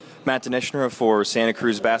Matt Dineschner for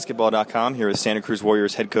SantaCruzBasketball.com here with Santa Cruz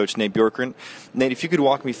Warriors head coach Nate Bjorkgren. Nate, if you could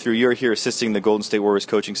walk me through, you're here assisting the Golden State Warriors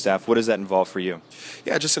coaching staff. What does that involve for you?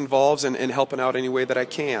 Yeah, it just involves in helping out any way that I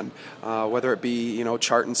can, whether it be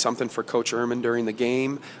charting something for Coach Ehrman during the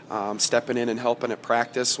game, stepping in and helping at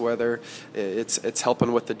practice, whether it's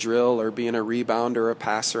helping with the drill or being a rebounder or a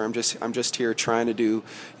passer. I'm just here trying to do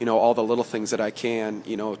all the little things that I can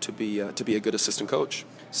to be a good assistant coach.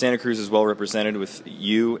 Santa Cruz is well represented with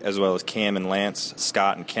you as well as Cam and Lance,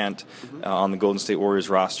 Scott and Kent on the Golden State Warriors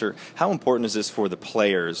roster. How important is this for the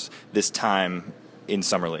players this time in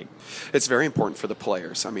Summer League? It's very important for the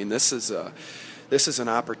players. I mean, this is an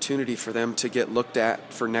opportunity for them to get looked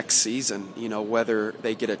at for next season, whether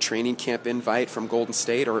they get a training camp invite from Golden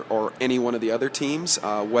State or any one of the other teams,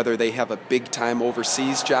 whether they have a big-time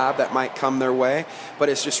overseas job that might come their way. But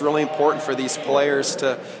it's just really important for these players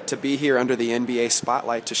to be here under the NBA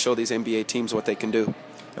spotlight to show these NBA teams what they can do.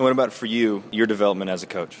 And what about for you, your development as a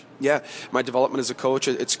coach? Yeah, my development as a coach,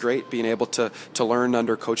 it's great being able to learn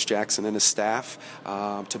under Coach Jackson and his staff,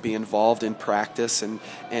 to be involved in practice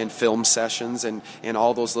and film sessions and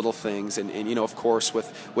all those little things. And of course,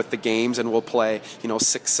 with the games, and we'll play,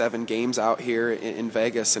 6-7 games out here in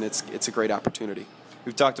Vegas, and it's a great opportunity.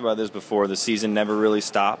 We've talked about this before. The season never really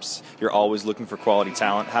stops. You're always looking for quality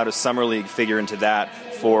talent. How does Summer League figure into that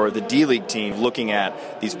for the D-League team looking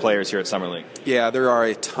at these players here at Summer League? Yeah, there are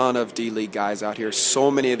a ton of D-League guys out here. So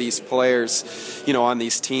many of these players, on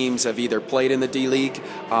these teams have either played in the D-League,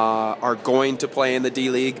 are going to play in the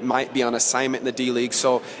D-League, might be on assignment in the D-League.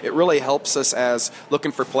 So it really helps us as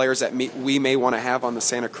looking for players that we may want to have on the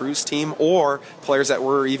Santa Cruz team or players that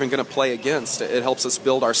we're even going to play against. It helps us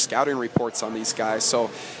build our scouting reports on these guys. So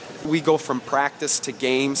we go from practice to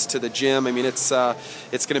games to the gym. I mean, it's going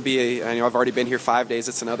to be I've already been here 5 days.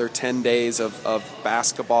 It's another 10 days of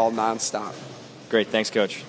basketball nonstop. Great. Thanks, Coach.